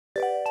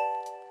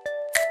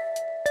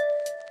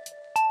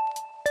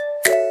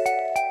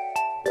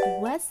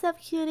What's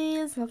up,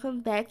 cuties? Welcome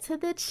back to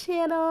the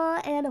channel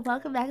and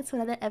welcome back to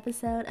another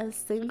episode of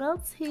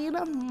Single Teen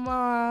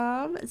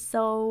Mom.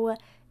 So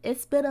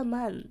it's been a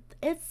month.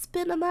 It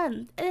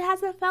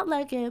hasn't felt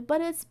like it,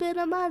 but it's been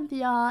a month,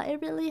 y'all.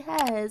 It really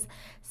has,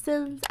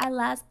 since I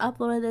last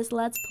uploaded this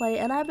Let's Play,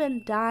 and I've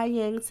been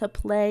dying to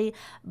play,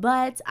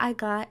 but I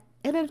got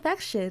an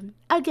infection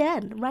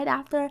again right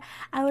after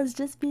I was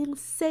just being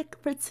sick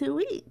for 2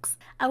 weeks.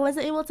 I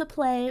wasn't able to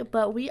play,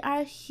 but we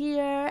are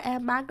here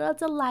and my girl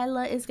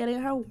Delilah is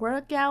getting her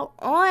workout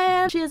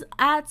on. She is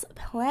at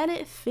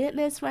Planet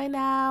Fitness right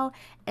now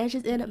and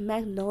she's in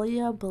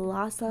Magnolia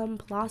Blossom,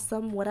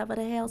 whatever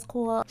the hell's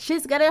called.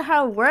 She's getting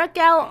her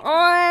workout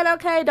on,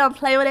 okay? Don't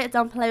play with it,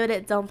 don't play with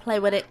it, don't play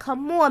with it.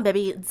 Come on,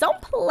 baby,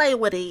 don't play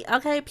with it,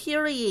 okay?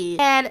 Period.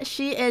 And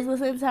she is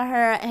listening to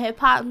her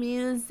hip-hop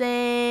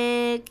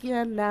music,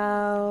 you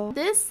know.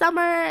 This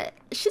summer,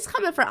 she's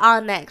coming for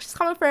all next. She's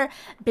coming for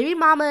baby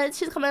mamas,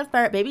 she's coming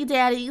for baby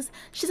daddies,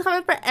 she's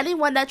coming for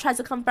anyone that tries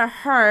to come for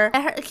her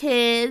and her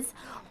kids,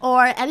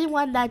 or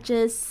anyone that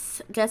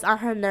just gets on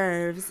her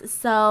nerves.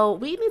 So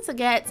we need to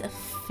get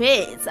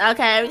fit,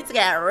 okay? We need to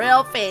get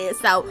real fit.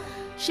 So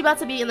she about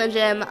to be in the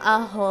gym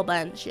a whole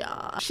bunch,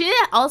 y'all. She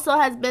also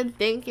has been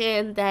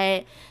thinking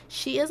that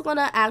she is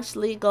gonna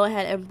actually go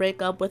ahead and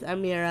break up with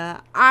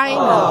Amira. I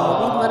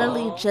know, we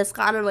literally just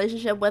got in a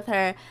relationship with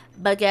her,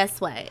 but guess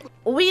what?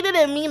 We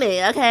didn't mean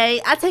it,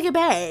 okay? I take it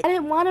back. I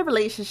didn't want a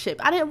relationship.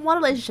 I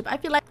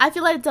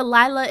feel like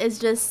Delilah is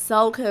just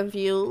so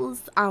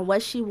confused on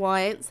what she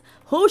wants,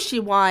 who she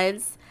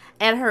wants,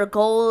 and her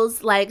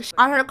goals. Like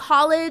on her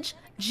college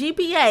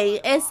GPA,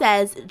 it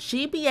says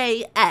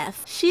GPA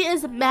F. She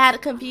is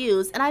mad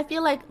confused, and I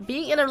feel like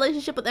being in a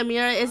relationship with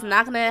Amira is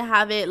not gonna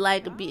have it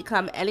like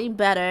become any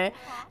better,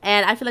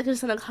 and I feel like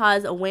it's gonna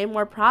cause way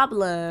more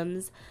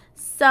problems.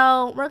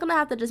 So we're gonna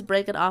have to just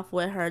break it off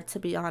with her, to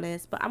be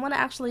honest. But I'm gonna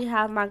actually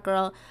have my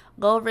girl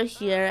go over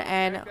here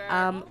and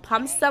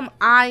pump some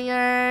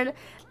iron.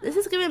 This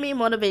is giving me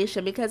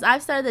motivation because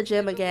I've started the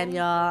gym again,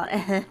 y'all.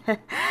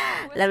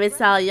 Let me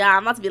tell y'all,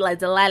 I'm about to be like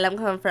Delilah. I'm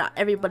coming for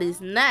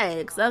everybody's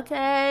necks,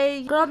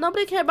 okay? Girl,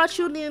 nobody care about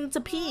you needing to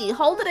pee.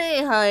 Hold it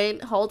in, hun.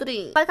 Hold it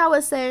in. Like I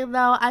was saying,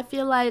 though, I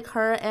feel like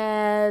her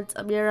and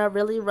Amira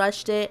really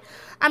rushed it.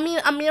 I mean,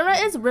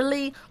 Amira is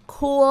really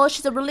cool.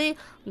 She's a really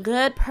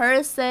good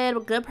person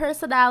with good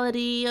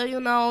personality.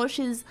 You know,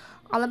 she's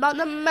all about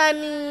the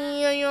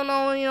money, you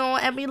know,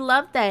 and we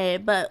love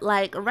that. But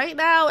like right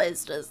now,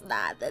 it's just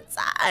not the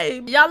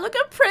time. Y'all look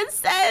at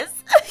Princess.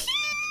 She's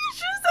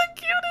so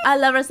cute. I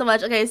love her so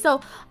much. Okay, so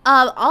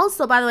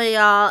also, by the way,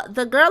 y'all,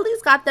 the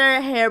girlies got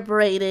their hair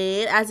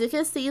braided. As you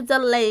can see,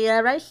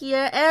 Delia right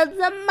here and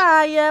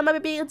Demaya, my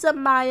baby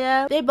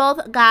Demaya. They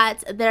both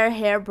got their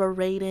hair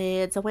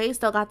braided. So Wayne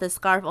still got the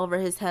scarf over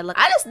his head. Like,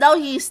 I just know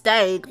he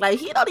stank. Like,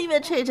 he don't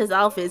even change his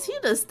outfits. He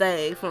just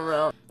stank for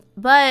real.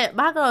 But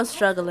my girl's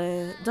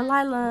struggling.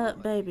 Delilah,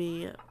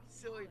 baby,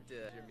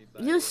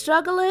 you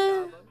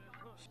struggling?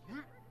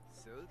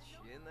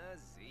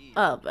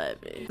 Oh,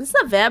 baby. This is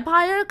a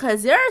vampire?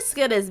 Because your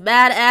skin is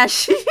mad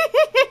ashy.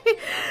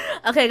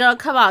 Okay, girl,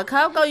 come on.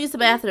 Come go use the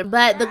bathroom.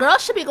 But the girl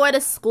should be going to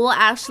school,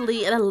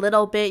 actually, in a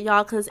little bit,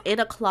 y'all, because 8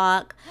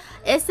 o'clock.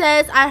 It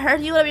says, I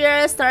heard you and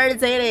Amira started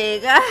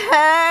dating.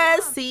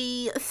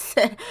 See,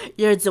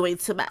 you're doing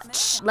too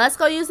much. Let's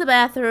go use the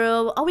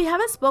bathroom. Oh, we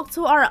haven't spoke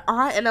to our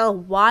aunt in a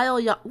while,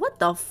 y'all. What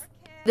the f?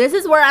 This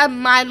is where I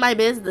mind my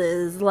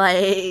business,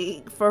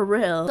 like, for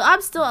real. So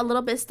I'm still a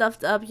little bit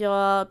stuffed up,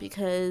 y'all,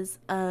 because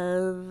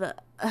of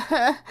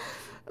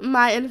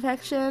my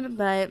infection,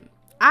 but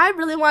I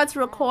really wanted to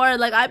record.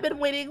 Like, I've been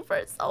waiting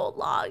for so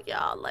long,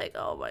 y'all. Like,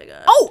 oh my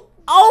god.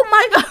 Oh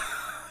my god.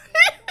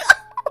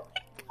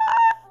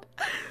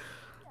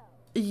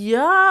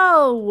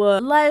 Yo,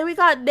 like, we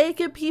got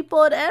naked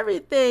people and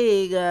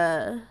everything.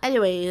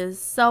 Anyways,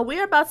 so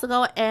we're about to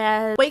go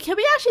and wait, can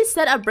we actually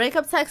send a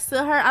breakup text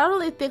to her? I don't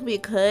really think we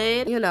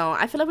could, you know.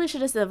 I feel like we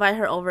should just invite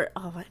her over.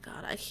 Oh my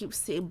god, I keep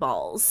seeing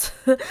balls.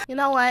 You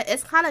know what,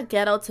 it's kind of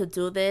ghetto to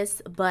do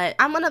this, but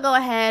I'm gonna go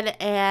ahead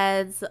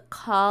and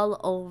call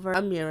over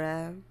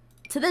Amira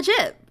to the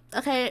gym.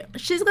 Okay,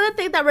 she's gonna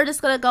think that we're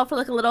just gonna go for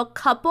like a little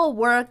couple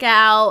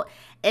workout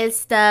and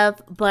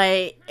stuff,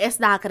 but it's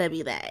not gonna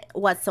be that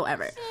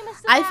whatsoever.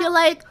 I feel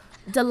like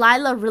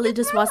Delilah really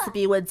just wants to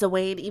be with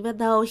Dwayne, even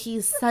though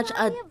he's such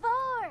a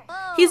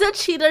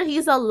cheater,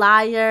 he's a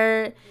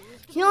liar.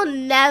 He'll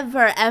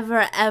never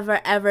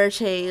ever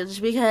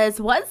change, because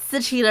once a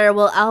cheater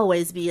will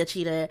always be a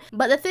cheater.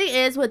 But the thing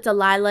is with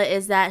Delilah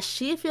is that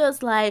she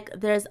feels like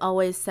there's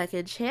always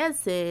second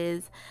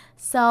chances.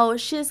 So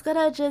she's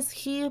gonna just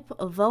keep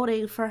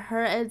voting for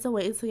her and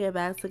Dwayne to get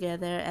back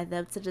together and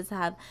them to just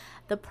have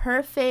the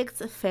perfect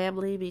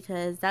family,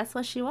 because that's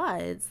what she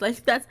wants.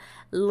 Like, that's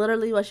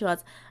literally what she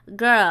wants.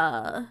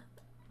 Girl.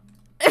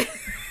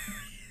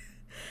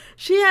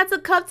 She had to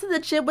come to the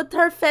gym with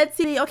her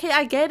fancy. Okay,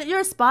 I get it,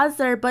 you're a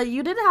sponsor, but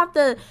you didn't have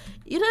to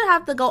You didn't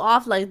have to go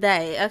off like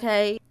that,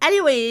 okay?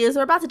 Anyways,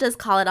 we're about to just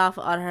call it off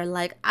on her.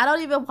 Like, I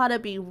don't even want to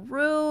be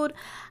rude.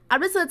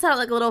 I'm just gonna tell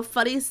like a little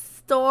funny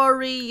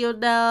story, you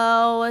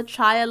know,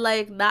 try and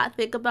like not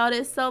think about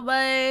it so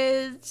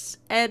much,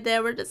 and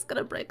then we're just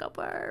gonna break up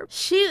with her.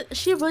 She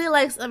really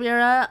likes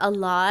Amira a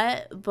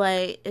lot,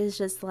 but it's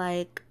just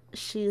like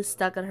she's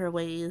stuck in her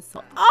ways.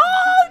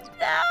 Oh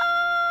no,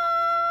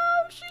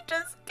 she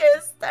just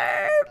kissed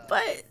her,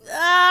 but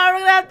we're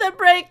gonna have to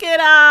break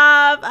it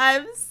up.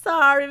 I'm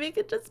sorry, we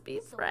could just be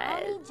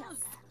friends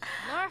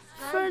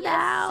for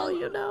now,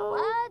 you know.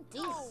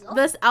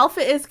 This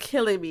outfit is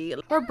killing me.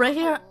 We're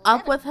breaking her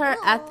up with her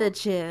at the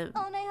gym.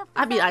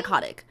 I mean,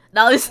 iconic.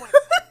 That is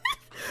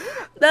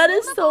that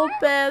is so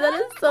bad. That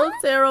is so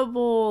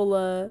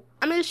terrible.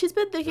 I mean, she's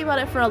been thinking about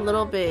it for a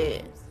little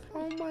bit.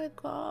 Oh my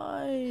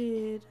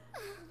god.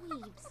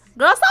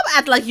 Girl, stop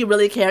acting like you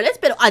really care. It's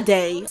been a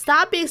day.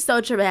 Stop being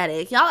so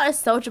dramatic. Y'all are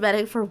so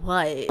dramatic for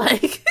what?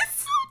 Like,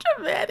 it's so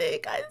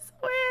dramatic, I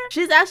swear.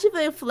 She's actually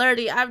feeling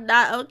flirty. I'm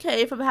not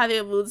okay from having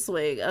a mood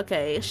swing.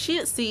 Okay, she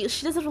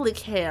doesn't really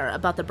care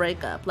about the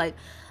breakup. Like,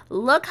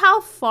 look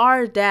how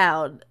far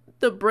down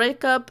the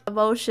breakup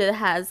emotion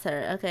has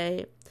her,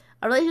 okay?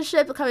 A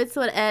relationship coming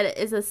to an end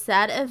is a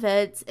sad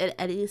event in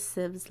any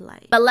Sim's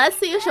life. But let's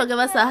see if she'll give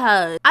us a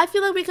hug. I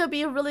feel like we could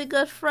be really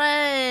good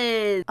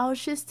friends. Oh,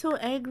 she's too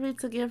angry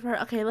to give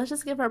her. Okay, let's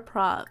just give her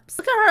props.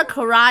 Look at her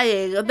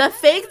crying. The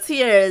fake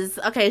tears.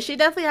 Okay, she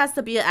definitely has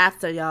to be an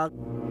actor, y'all.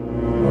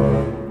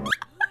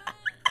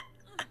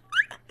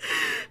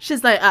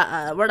 She's like,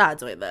 we're not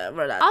doing that.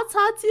 We're not. I'll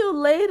talk to you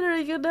later,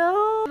 you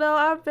know? No,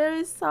 I'm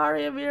very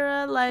sorry,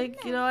 Amira.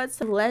 Like, you know, it's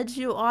led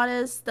you on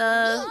and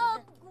stuff.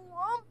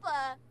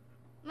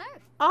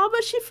 Oh,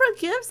 but she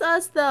forgives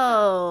us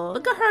though.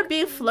 Look at her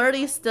being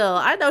flirty still.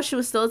 I know she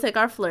would still take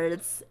our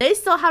flirts. They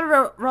still have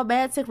a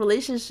romantic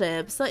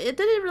relationship, so it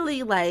didn't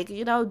really like,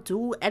 you know,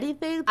 do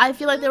anything. I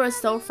feel like they were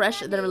so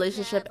fresh in the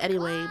relationship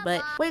anyway.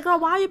 But wait, girl,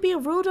 why are you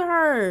being rude to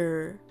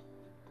her?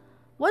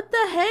 What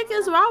the heck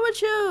is wrong with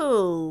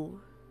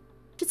you?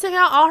 She's taking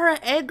out all her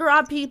anger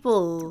on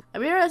people.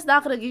 Amira is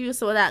not gonna give you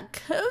some of that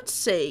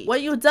coochie.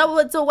 When you done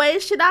with Dwayne,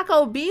 she's not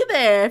gonna be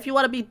there if you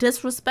want to be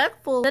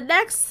disrespectful. The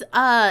next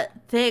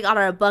thing on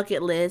our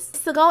bucket list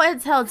is to go and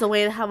tell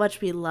Dwayne how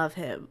much we love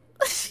him.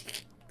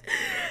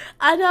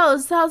 I know,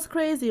 it sounds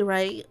crazy,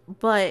 right?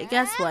 But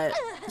guess what?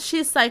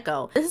 She's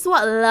psycho. This is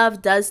what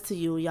love does to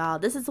you, y'all.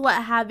 This is what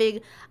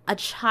having a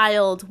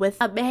child with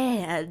a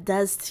man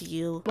does to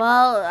you.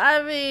 Well,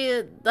 I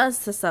mean,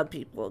 that's to some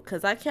people,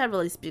 because I can't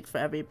really speak for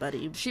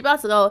everybody. She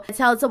about to go and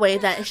tell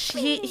Dwayne that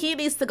he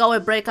needs to go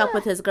and break up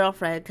with his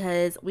girlfriend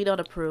because we don't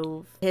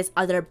approve. His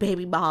other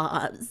baby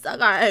moms.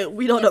 Okay,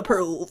 we don't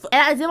approve.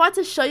 And I did want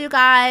to show you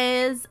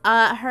guys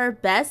her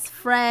best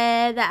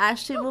friend that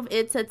actually moved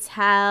into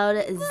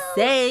town,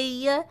 Zay.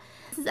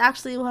 This is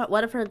actually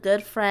one of her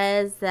good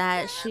friends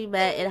that she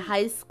met in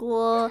high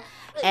school,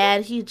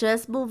 and he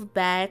just moved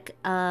back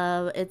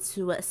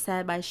into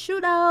San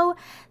Myshuno.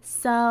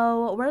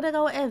 So we're gonna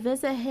go and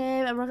visit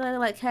him, and we're gonna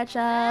like catch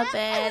up,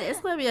 and it's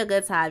gonna be a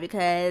good time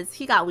because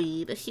he got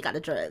weed, he got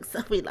the drugs.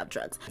 We love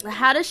drugs.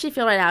 How does she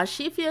feel right now?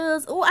 She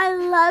feels, oh, I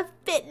love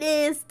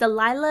fitness.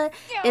 Delilah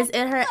is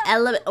in her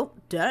element. Oh,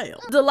 damn.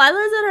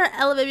 Delilah is in her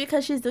element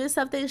because she's doing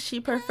something she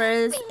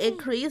prefers.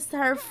 Increase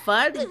her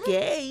fun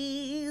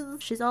gaze.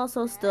 She's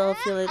also still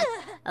feeling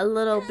a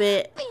little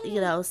bit,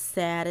 you know,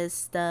 sad and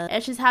stuff.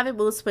 And she's having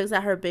mood swings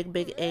at her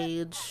big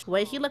age.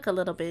 Wait, he look a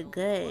little bit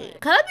good.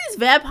 Could these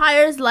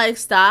vampires like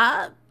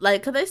stop?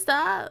 Like, could they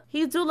stop?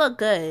 He do look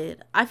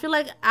good. I feel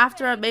like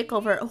after a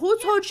makeover, who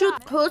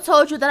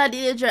told you that I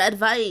needed your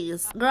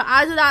advice? Girl,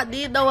 I do not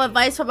need no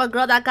advice from a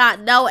girl that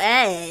got no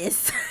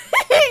ass.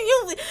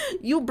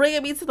 you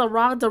bringing me to the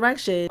wrong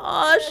direction.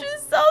 Oh,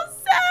 she's so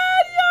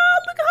sad,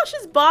 y'all. Look at how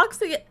she's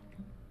boxing it.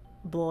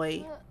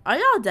 Boy, are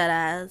y'all dead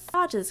ass?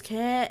 Y'all just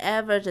can't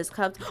ever just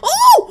come to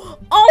oh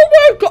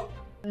my god.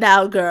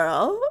 Now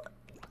girl,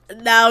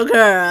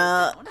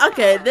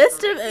 okay, this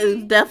trip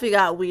definitely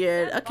got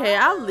weird. Okay,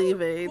 I'm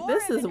leaving.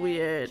 This is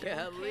weird.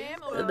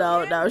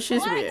 No,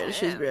 she's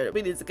weird.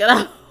 We need to get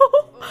out.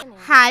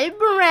 Hi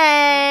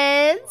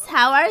Brent,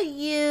 how are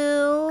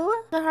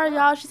you? Look at her,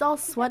 y'all. She's all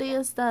sweaty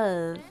and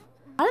stuff.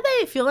 Why do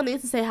they feel the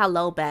need to say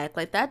hello back?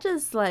 Like that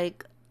just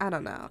like, I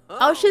don't know.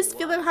 Oh, she's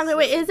feeling hungry.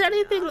 Wait, is there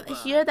anything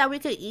here that we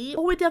could eat?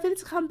 Oh, we definitely need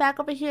to come back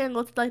over here and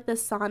go to like the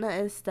sauna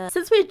and stuff.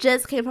 Since we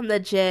just came from the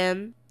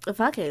gym,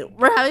 fuck it,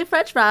 we're having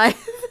french fries.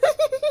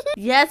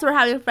 Yes, we're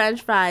having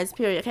french fries,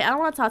 period. Okay, I don't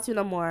want to talk to you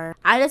no more.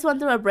 I just went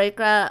through a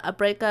breakup,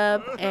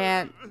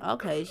 and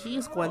okay,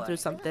 he's going through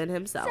something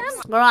himself.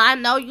 Girl, I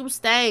know you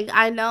staying.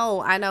 I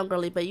know,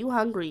 girly, but you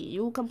hungry.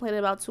 You complaining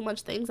about too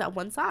much things at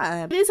one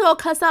time. We need to go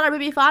cuss out our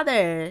baby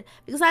father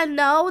because I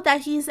know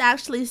that he's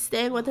actually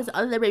staying with his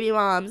other baby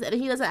moms, and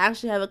he doesn't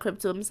actually have a crib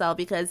to himself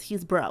because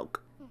he's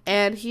broke.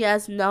 And he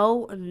has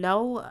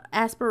no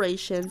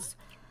aspirations,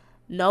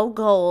 no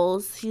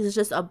goals. He's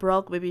just a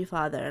broke baby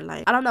father.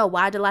 Like, I don't know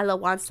why Delilah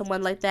wants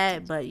someone like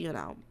that, but you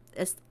know,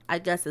 I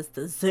guess it's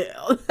the zoo.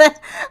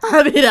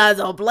 I mean, I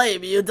don't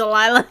blame you,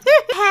 Delilah.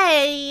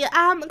 Hey,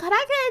 could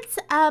I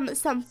get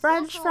some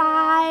French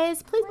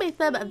fries? Please make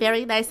them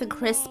very nice and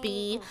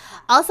crispy.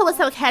 Also with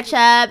some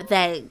ketchup,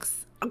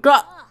 thanks.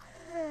 Girl.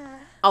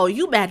 Oh,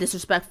 you mad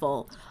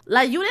disrespectful.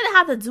 Like, you didn't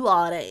have to do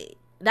all that.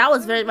 That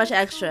was very much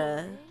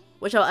extra.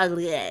 With your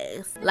ugly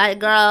ass. Like,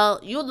 girl,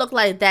 you look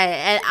like that,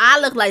 and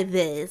I look like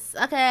this,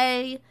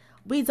 okay?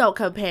 We don't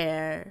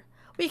compare.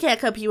 We can't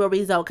compete where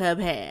we don't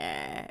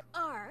compare.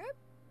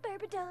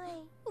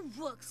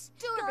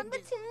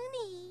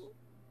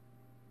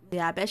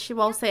 Yeah, I bet she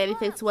won't say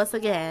anything to us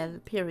again,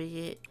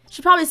 period.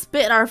 She probably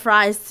spit in our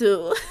fries,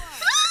 too.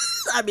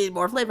 I mean,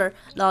 more flavor.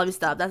 No, let me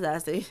stop. That's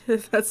nasty.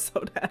 That's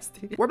so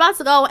nasty. We're about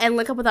to go and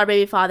link up with our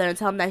baby father and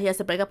tell him that he has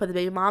to break up with the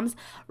baby moms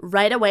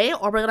right away,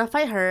 or we're gonna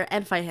fight her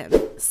and fight him.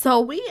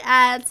 So we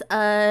at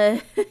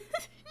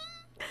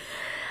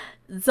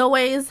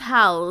Zoe's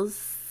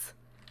house,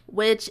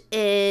 which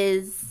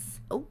is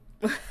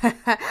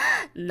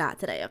not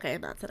today, okay?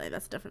 Not today.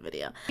 That's a different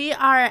video. We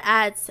are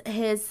at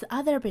his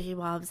other baby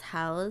mom's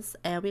house,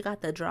 and we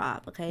got the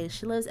drop, okay?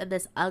 She lives in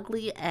this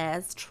ugly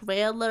ass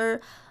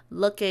trailer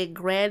looking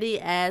granny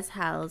ass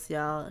house,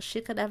 y'all. She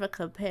could never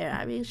compare.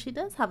 I mean, she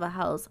does have a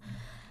house,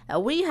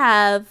 and we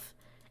have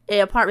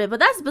an apartment, but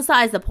that's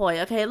besides the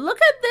point, okay? Look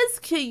at this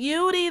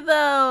cutie,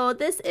 though.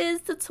 This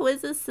is the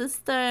twins'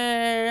 sister.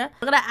 I'm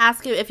gonna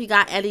ask him if he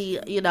got any,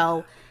 you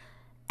know,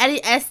 any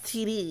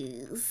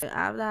STDs.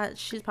 I'm not.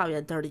 She's probably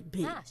a dirty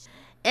bitch.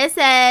 It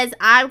says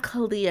I'm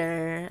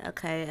clear.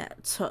 Okay,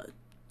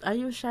 are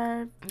you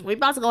sure? We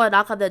about to go and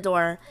knock on the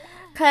door.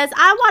 Because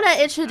I want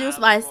to introduce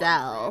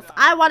myself.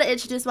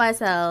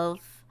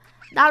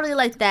 Not really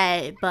like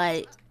that,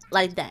 but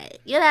like that,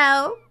 you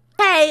know?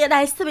 Hey,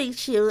 nice to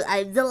meet you.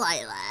 I'm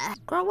Delilah.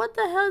 Girl, what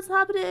the hell is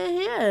happening in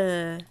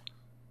here?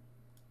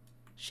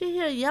 She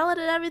here yelling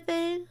and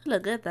everything.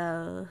 Look good,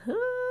 though.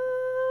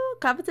 Ooh,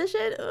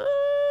 competition. Ooh.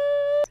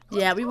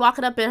 Yeah, we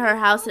walking up in her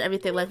house and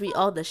everything like we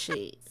own the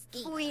shit.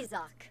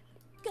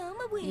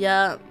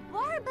 Yup.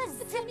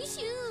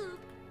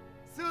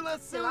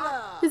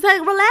 He's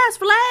like, relax.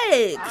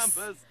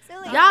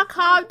 Y'all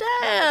calm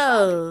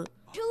down.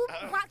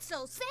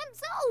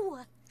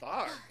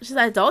 She's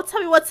like, don't tell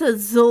me what to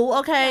do,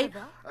 okay?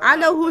 I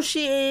know who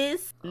she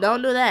is.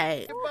 Don't do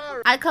that.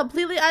 I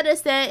completely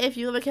understand if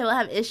you and Michaela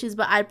have issues,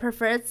 but I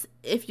prefer it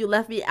if you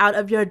left me out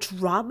of your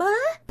drama.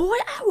 Boy,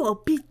 I will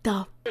beat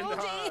the... Do you know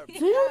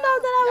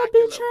that I will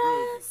beat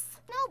your ass?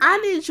 I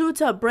need you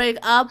to break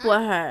up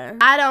with her.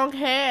 I don't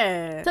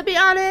care. To be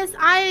honest,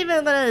 I ain't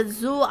even gonna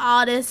do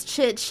all this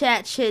chit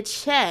chat.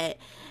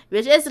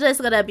 Which is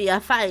just gonna be a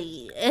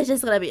fight. It's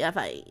just gonna be a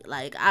fight.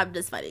 Like, I'm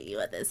just fighting you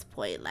at this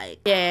point.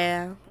 Like,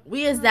 yeah,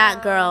 we is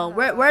that girl.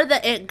 We're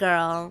the it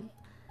girl.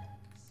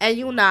 And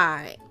you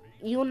not.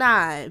 You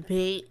not,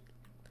 babe.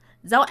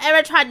 Don't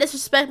ever try to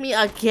disrespect me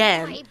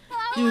again.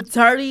 You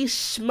dirty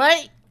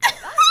schmite.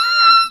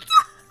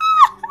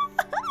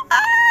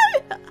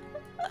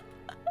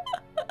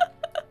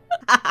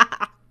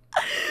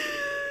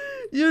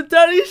 You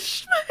dirty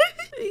shit.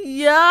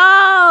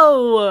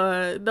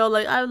 Yo. No,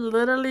 like, I'm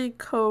literally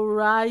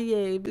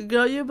crying.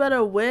 Girl, you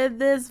better win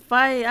this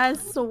fight. I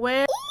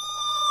swear. Ooh,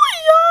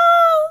 yo.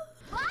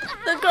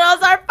 The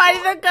girls are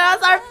fighting. Y'all.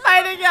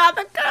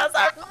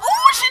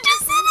 Ooh, she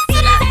just said it to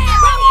them.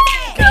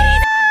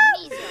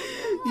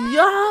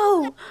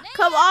 Yo.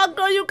 Come on,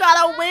 girl. You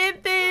gotta win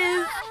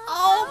this.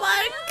 Oh,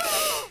 my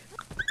God.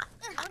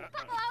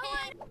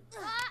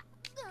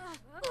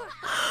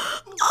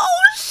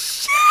 Oh,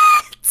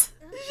 shit.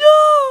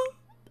 Yo.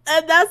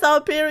 And that's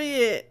our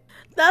period.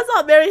 That's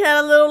how Mary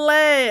had a little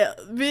lamb.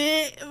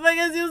 What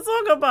is you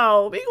talking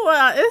about? We going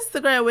on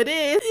Instagram with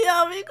this.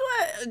 Yeah, we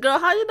going. Girl,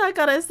 how you not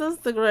got this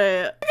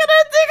Instagram? Look at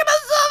her taking a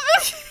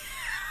selfie.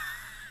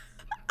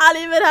 I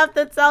didn't even have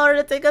to tell her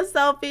to take a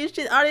selfie.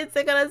 She's already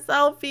taking a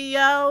selfie,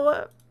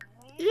 yo.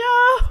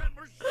 Yo.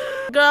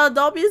 Girl,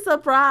 don't be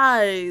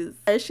surprised.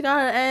 She got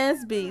her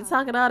ass beat,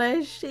 talking all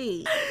that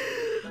shit.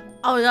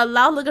 Oh yeah,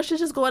 loud look, she's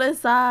just going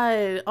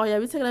inside. Oh yeah,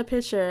 we taking a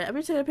picture. And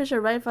we taking a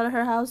picture right in front of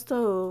her house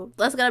too.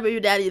 Let's get our baby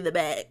daddy in the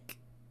back.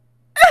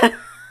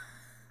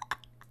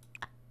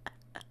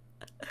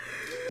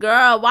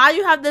 Girl, why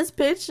you have this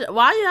picture?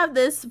 Why you have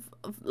this?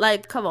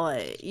 Like, come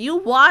on, you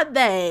want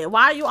that?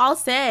 Why are you all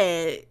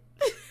sad?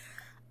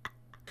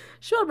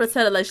 She wanna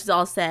pretend like she's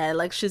all sad,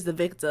 like she's the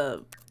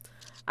victim.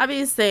 I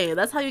mean, same.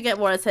 That's how you get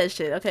more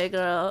attention, okay,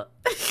 girl?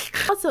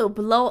 Also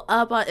blow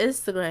up on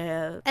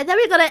Instagram. And then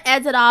we're gonna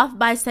end it off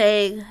by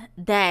saying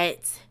that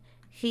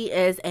he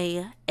is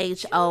a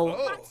HOE,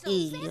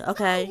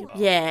 okay?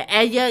 Yeah,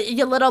 and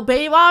your little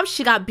baby mom,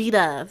 she got beat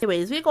up.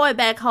 Anyways, we're going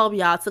back home,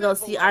 y'all, to go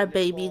see our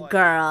baby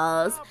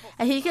girls.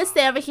 And he can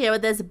stay over here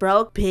with this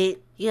broke bitch,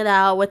 you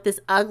know, with this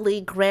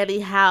ugly granny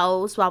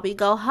house while we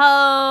go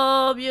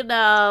home, you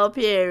know,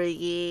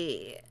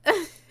 period.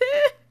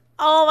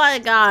 Oh my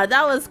God,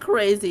 that was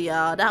crazy,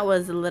 y'all. That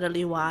was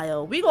literally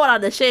wild. We going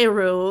on the shade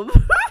room.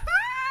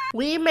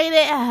 We made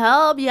it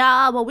home,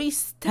 y'all, but we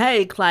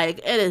stink. Like,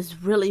 it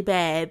is really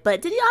bad.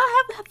 But did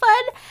y'all have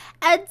fun?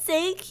 And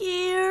take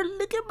care.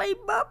 Look at my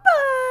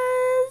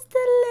mama's,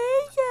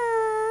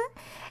 Delia,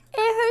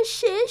 and her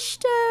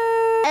sister.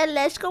 And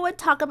let's go and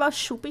talk about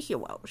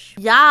superheroes.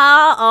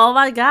 Y'all, oh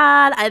my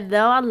god. I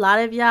know a lot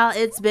of y'all,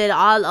 it's been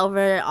all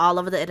over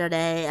the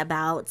internet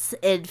about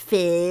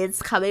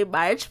infants coming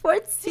March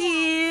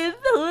 14th.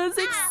 Who's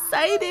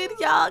excited,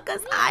 y'all?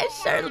 Because I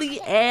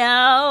surely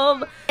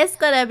am. It's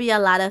gonna be a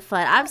lot of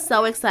fun. I'm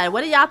so excited.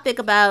 What do y'all think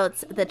about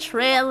the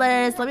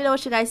trailers? Let me know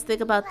what you guys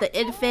think about the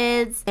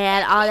infants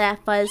and all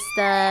that fun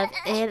stuff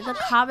in the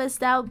comments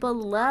down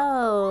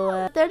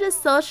below. They're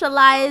just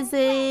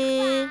socializing.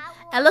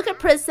 And look at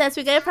Princess.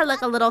 We gave her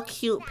like a little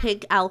cute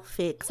pink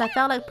outfit because I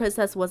felt like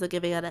Princess wasn't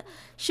giving it.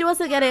 She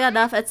wasn't getting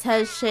enough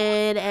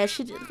attention, and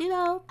she, you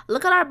know,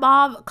 look at our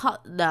mom.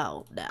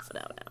 No.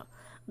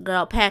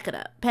 Girl, pack it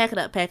up. Pack it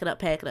up. Pack it up.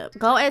 Pack it up.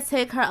 Go and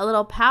take her a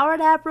little power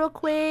nap real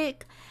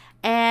quick.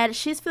 And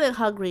she's feeling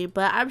hungry,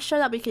 but I'm sure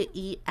that we can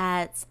eat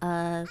at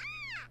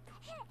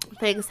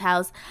Thing's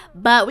house.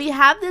 But we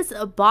have this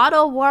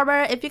bottle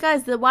warmer. If you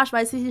guys did watch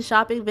my CC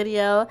shopping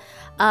video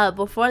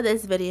before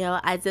this video,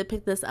 I did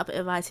pick this up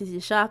in my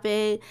CC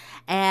shopping,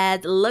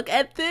 and look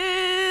at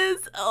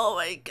this. Oh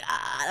my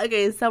god.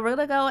 Okay, so we're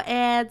gonna go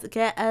and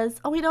get us,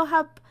 oh, we don't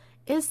have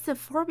instant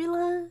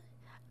formula.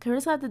 Okay, we're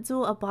just gonna have to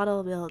do a bottle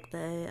of milk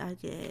then, I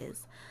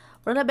guess.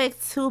 We're gonna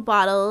make 2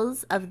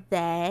 bottles of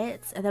that,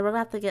 and then we're gonna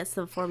have to get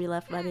some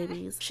formula for my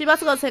babies. She's about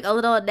to go take a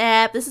little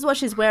nap. This is what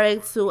she's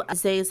wearing to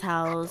Zay's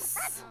house.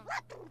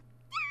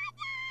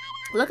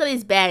 Look at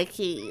these bad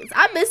kids.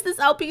 I miss this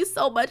LP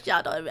so much,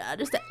 y'all don't even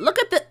understand. Look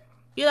at the,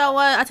 you know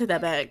what? I took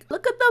that back.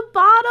 Look at the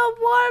bottle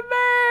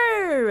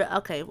warmer.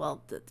 Okay,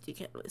 well, you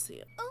can't really see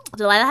it.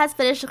 Delilah has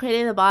finished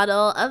creating the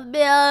bottle of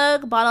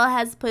milk. Bottle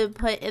has been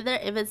put in their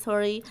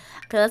inventory.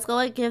 Okay, let's go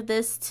and give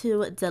this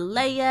to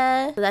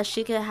Delia so that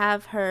she can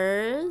have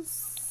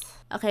hers.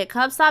 Okay,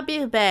 come stop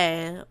being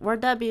bad. We're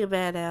done being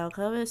bad now.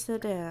 Come and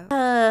sit down.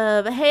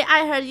 Hey,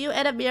 I heard you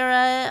and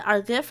Amira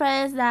are good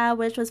friends now,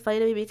 which was funny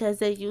to me because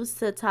they used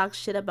to talk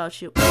shit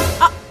about you.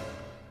 Oh.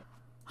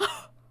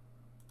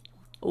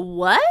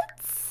 What?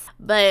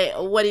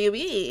 But what do you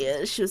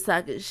mean? She was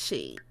talking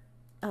shit.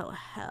 Oh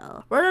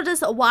hell. We're gonna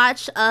just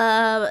watch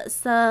some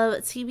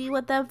TV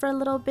with them for a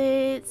little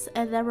bit,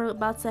 and then we're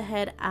about to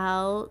head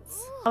out.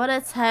 I'm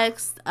gonna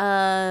text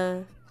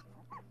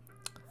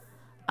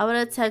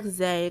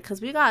Zay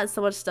because we got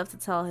so much stuff to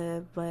tell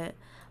him, but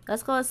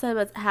let's go and send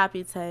him a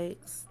happy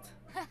text.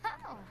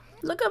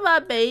 Look at my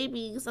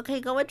babies. Okay,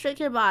 go and drink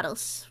your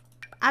bottles.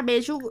 I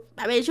made you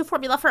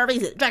formula for a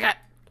reason. Drink it.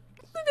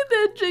 Look at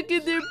them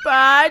drinking their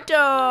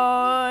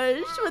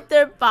bottles with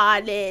their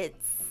bonnets.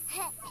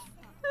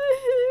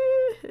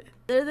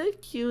 They're the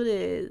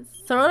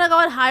cutest. So we're gonna go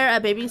and hire a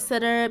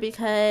babysitter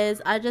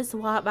because I just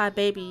want my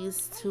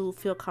babies to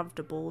feel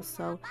comfortable.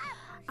 So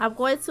I'm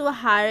going to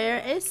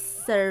hire a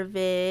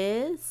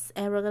service,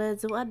 and we're gonna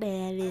do a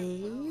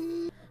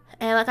nanny.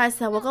 And like I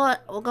said, we'll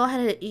go ahead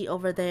and eat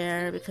over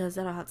there because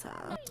I don't have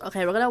time.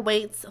 Okay, we're gonna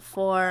wait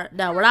for,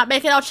 no, we're not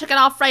making no chicken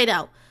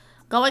Alfredo.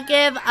 Go and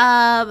give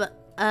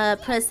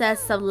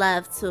Princess some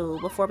love too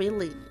before we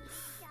leave.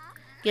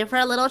 Give her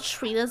a little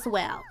treat as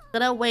well.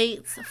 Gonna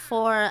wait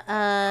for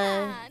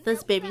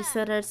this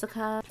babysitter to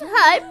come.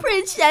 Hi,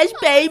 Princess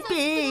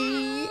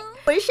baby.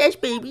 Princess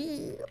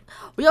baby.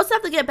 We also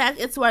have to get back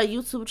into our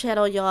YouTube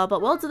channel, y'all,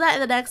 but we'll do that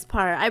in the next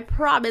part. I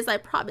promise, I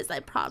promise, I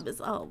promise.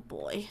 Oh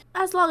boy.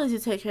 As long as you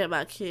take care of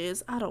my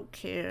kids, I don't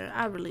care.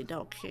 I really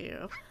don't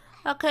care.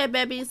 Okay,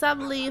 babies,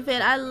 I'm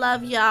leaving. I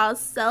love y'all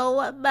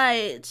so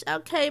much.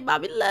 Okay,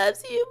 mommy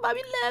loves you.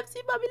 Mommy loves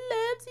you. Mommy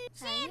loves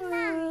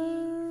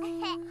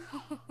you.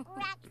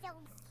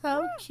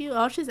 So cute.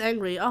 Oh, she's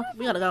angry. Oh,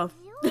 we gotta go.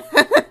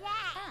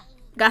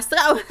 Got to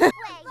go.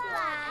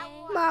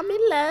 Mommy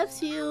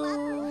loves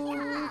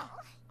you.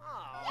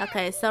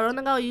 Okay, so we're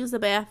gonna go use the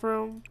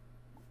bathroom.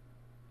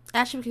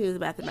 Actually, we can use the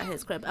bathroom at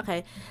his crib.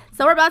 Okay,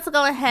 so we're about to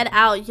go and head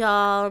out,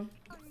 y'all.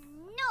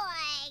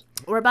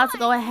 We're about to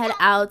go and head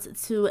out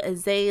to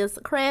Zay's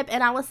crib,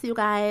 and I will see you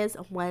guys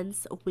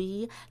once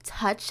we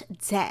touch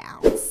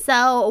down.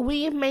 So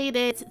we made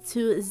it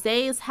to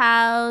Zay's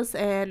house,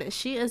 and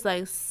she is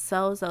like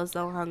so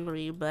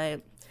hungry,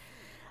 but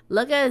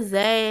look at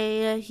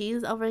Zay.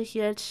 He's over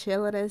here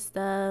chilling and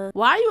stuff.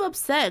 Why are you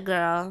upset,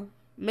 girl?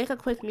 Make a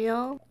quick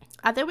meal.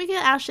 I think we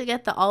can actually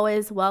get the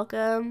always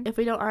welcome if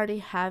we don't already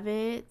have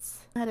it.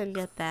 Go ahead and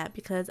get that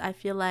because I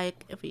feel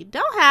like if we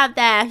don't have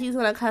that, he's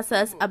gonna cuss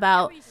us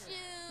about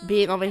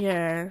being over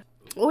here.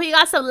 We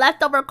got some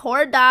leftover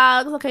corn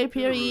dogs. Okay,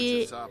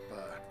 period.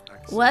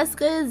 What's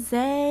good,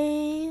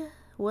 Zay?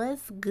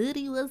 What's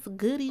goody? What's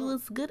goody?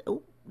 What's good?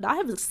 Oh, not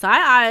having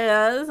side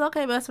eyes.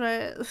 Okay, best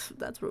friend.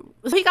 That's rude.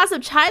 We got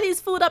some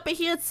Chinese food up in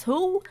here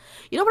too.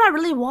 You know what I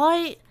really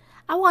want?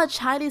 I want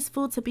Chinese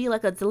food to be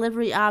like a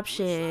delivery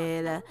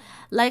option.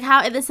 Like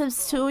how in The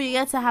Sims 2 you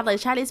get to have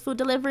like Chinese food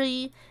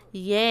delivery.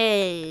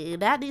 Yay.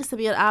 That needs to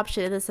be an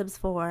option in The Sims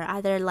 4.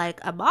 Either like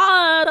a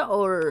mod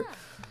or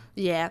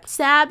Yeah.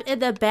 Stab in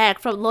the back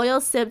from Loyal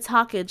Sim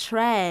talking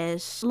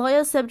trash.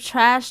 Loyal Sim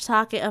trash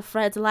talking a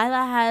friend.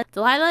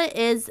 Delilah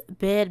is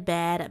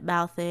bad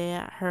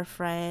mouthing her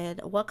friend.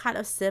 What kind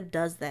of sim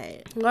does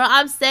that? Girl,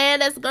 I'm saying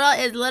this girl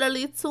is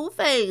literally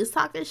two-faced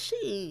talking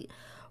shit.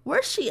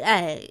 Where's she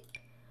at?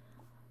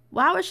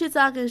 Why was she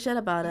talking shit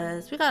about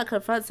us? We gotta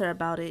confront her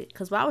about it.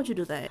 Because why would you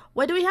do that?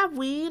 Wait, do we have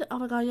weed? Oh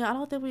my god, yeah, I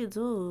don't think we do.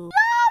 No, we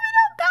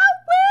don't got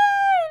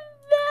weed!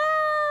 No!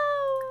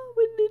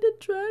 We need a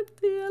drug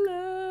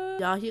dealer.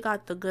 Y'all, he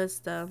got the good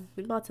stuff.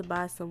 We about to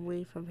buy some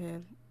weed from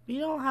him. We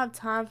don't have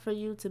time for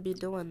you to be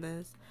doing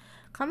this.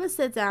 Come and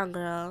sit down,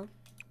 girl.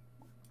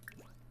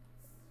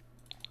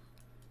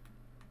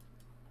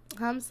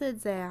 Come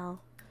sit down.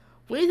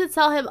 We need to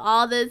tell him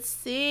all the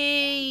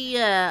tea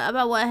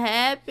about what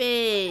happened.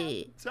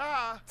 You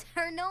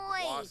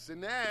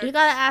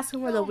gotta ask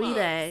him where the weed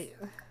at.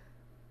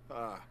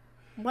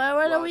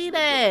 Where the weed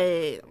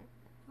at?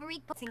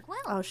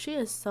 Oh, she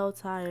is so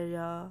tired,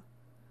 y'all.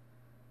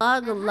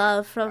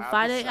 Love from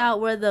finding out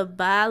where the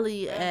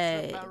Bali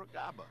at.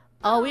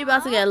 Oh, we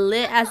about to get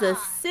lit as a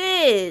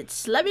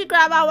sitch. Let me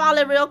grab my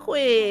wallet real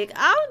quick.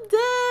 I'm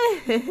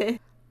dead.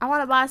 I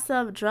want to buy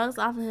some drugs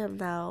off of him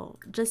now.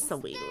 Just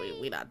some weed.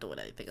 We not doing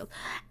anything else.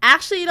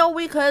 Actually, you know what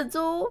we could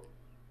do?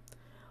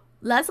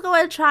 Let's go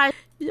and try.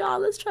 Y'all,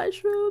 let's try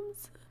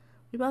shrooms.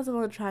 We about to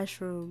go and try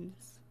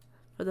shrooms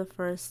for the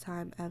first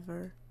time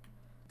ever.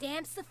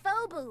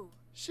 Damsaphobu.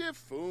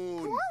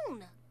 Shifoon.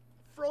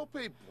 Frope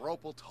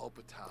bropel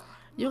topata.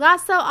 You got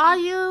some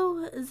on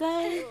you,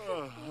 Zay?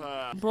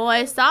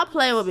 Boy, stop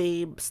playing with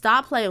me.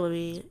 Stop playing with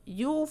me.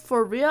 You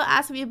for real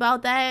asking me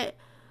about that?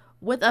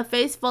 With a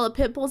face full of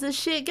pimples and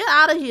shit? Get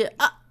out of here.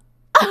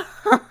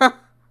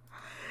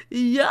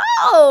 Yo,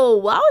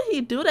 why would he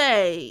do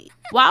that?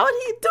 Why would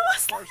he do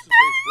us like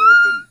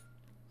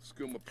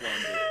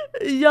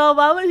that? Yo,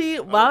 why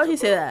would he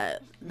say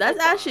that? That's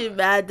actually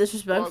mad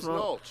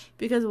disrespectful.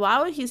 Because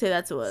why would he say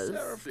that to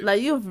us?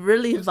 Like, you've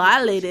really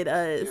violated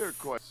us.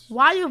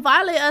 Why you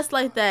violate us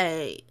like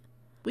that?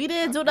 We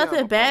didn't do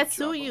nothing bad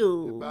to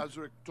you.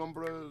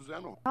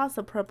 That's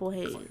a purple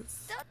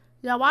haze.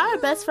 Yeah, why our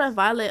best friend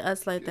violate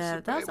us like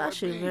that? That was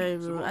actually very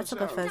rude. I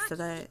took offense to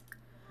that.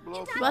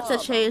 I'm about to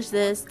change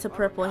this to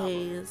purple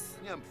haze.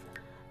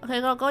 Okay,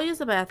 go use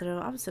the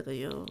bathroom. I'm sick of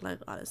you, like,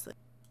 honestly.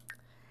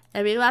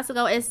 And we about to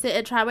go and sit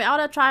and try. We ought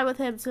to try with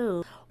him,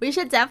 too. We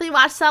should definitely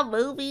watch some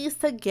movies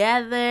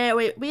together.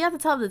 Wait, we have to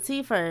tell him the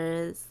tea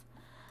first.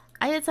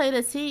 I didn't tell you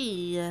the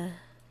tea.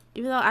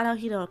 Even though I know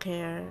he don't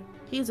care.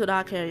 He do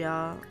not care,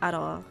 y'all, at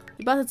all.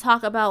 We about to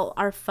talk about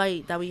our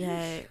fight that we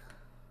had.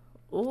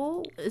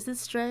 Ooh, is this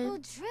straight?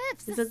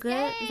 Is it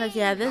good? It's like,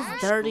 yeah, this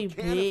dirty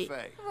bitch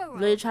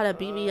really trying to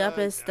beat me up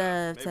and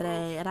stuff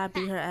today, and I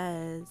beat her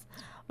ass.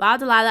 Wow,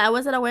 Delilah, I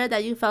wasn't aware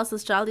that you felt so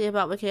strongly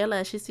about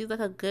Michaela. She seems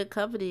like a good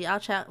company. I'll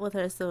chat with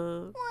her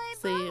soon.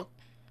 See,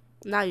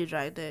 now you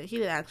dragged it. He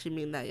didn't actually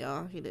mean that,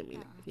 y'all. He didn't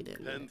mean it. He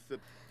didn't mean it.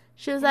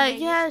 She was like,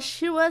 yeah,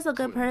 she was a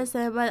good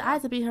person, but I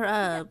had to beat her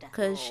up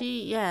because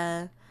she,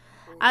 yeah.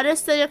 I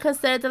understood your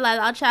concern,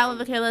 Delilah. I'll chat with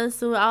Michaela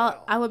soon.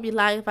 I would be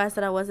lying if I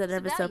said I wasn't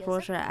nervous to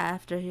approach her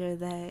after hearing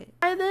that.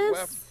 Try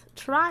this?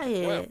 Try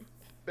it.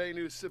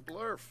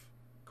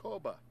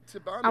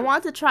 I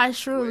want to try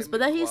shrooms, but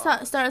then he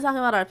started talking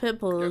about our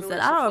pimples,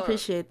 and I don't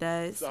appreciate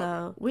that,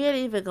 so we ain't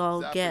even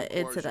gonna get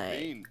into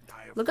that.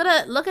 Look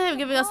at him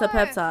giving us a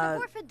pep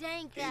talk.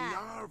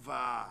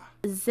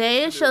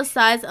 Zay shows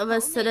signs of a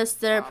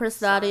sinister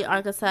personality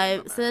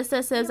archetype.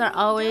 Sinister Sims are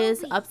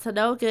always up to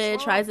no good,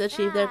 trying to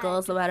achieve their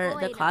goals no matter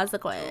the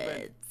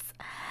consequence.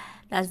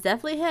 That's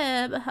definitely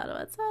him. How do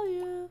I tell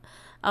you?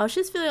 Oh,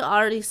 she's feeling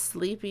already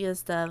sleepy and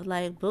stuff.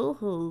 Like,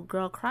 boo-hoo,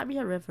 girl, cry me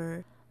a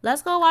river.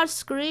 Let's go watch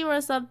Scream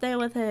or something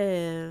with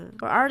him.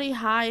 We're already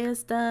high and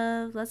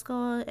stuff. Let's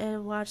go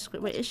and watch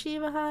Scream. Wait, is she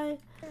even high?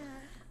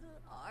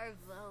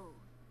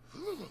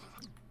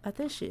 I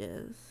think she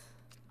is.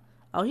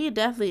 Oh, he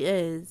definitely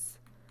is.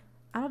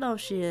 I don't know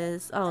if she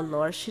is. Oh,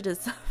 Lord, she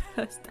just...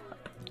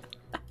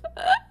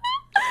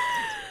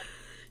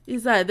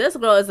 He's like, this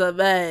girl is a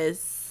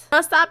mess.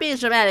 Girl, stop being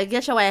dramatic.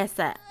 Get your ass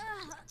up.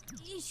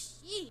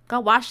 Go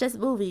watch this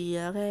movie,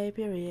 okay?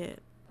 Period.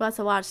 About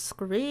to watch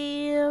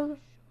Scream.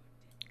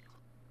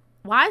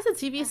 Why is the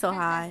TV so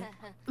high?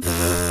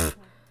 Yo,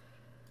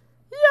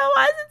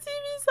 why is the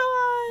TV so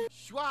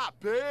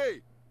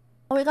high?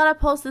 Oh, we gotta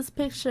post this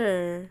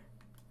picture.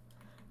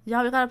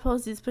 Y'all, we gotta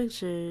post these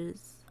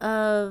pictures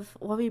of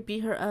when we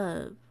beat her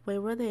up. Wait,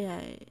 where they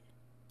at?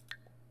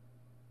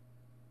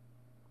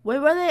 Wait,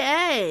 where they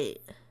at?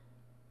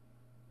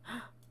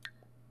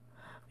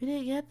 We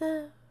didn't get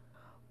them?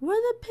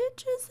 Where the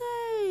pictures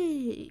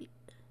at?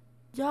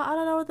 Y'all, I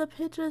don't know where the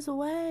pictures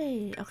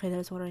went. Okay,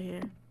 there's one right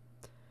here.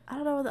 I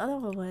don't know where the other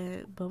one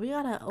went, but we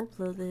gotta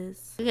upload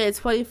this. Okay,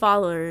 20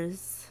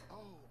 followers.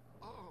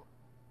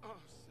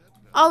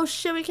 Oh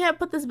shit, we can't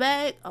put this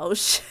back. Oh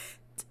shit.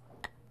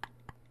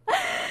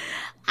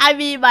 I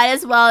mean, might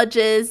as well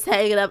just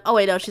hang it up. Oh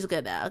wait, no, she's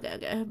good now.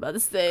 Okay, I'm about to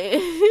say.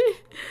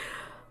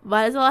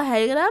 Might as well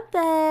hang it up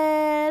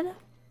then.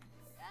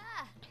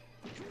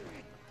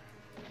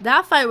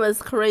 That fight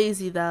was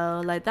crazy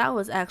though. Like that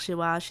was actually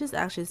wild. She's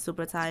actually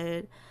super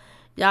tired.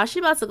 Y'all, she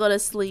about to go to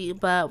sleep,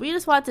 but we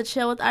just want to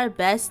chill with our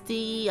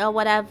bestie or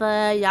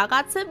whatever. Y'all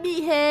got to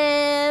meet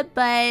him,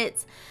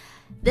 but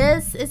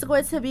this is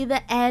going to be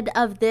the end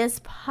of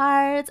this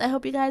part. I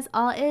hope you guys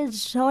all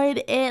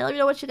enjoyed it. Let me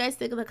know what you guys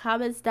think in the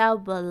comments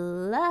down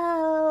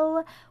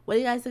below. What do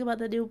you guys think about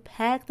the new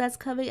pack that's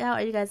coming out?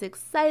 Are you guys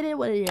excited?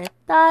 What are your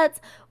thoughts?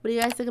 What do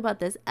you guys think about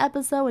this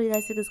episode? What do you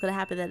guys think is going to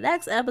happen in the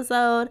next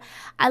episode?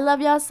 I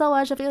love y'all so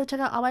much. Don't forget to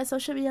check out all my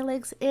social media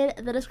links in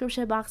the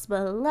description box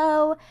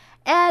below.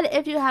 And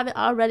if you haven't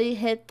already,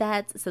 hit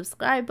that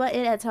subscribe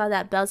button and turn on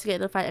that bell to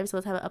get notified every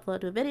single time I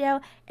upload a new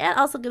video. And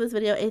also give this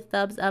video a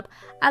thumbs up.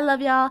 I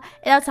love y'all.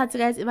 And I'll talk to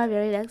you guys in my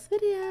very next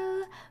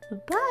video.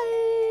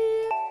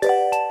 Bye.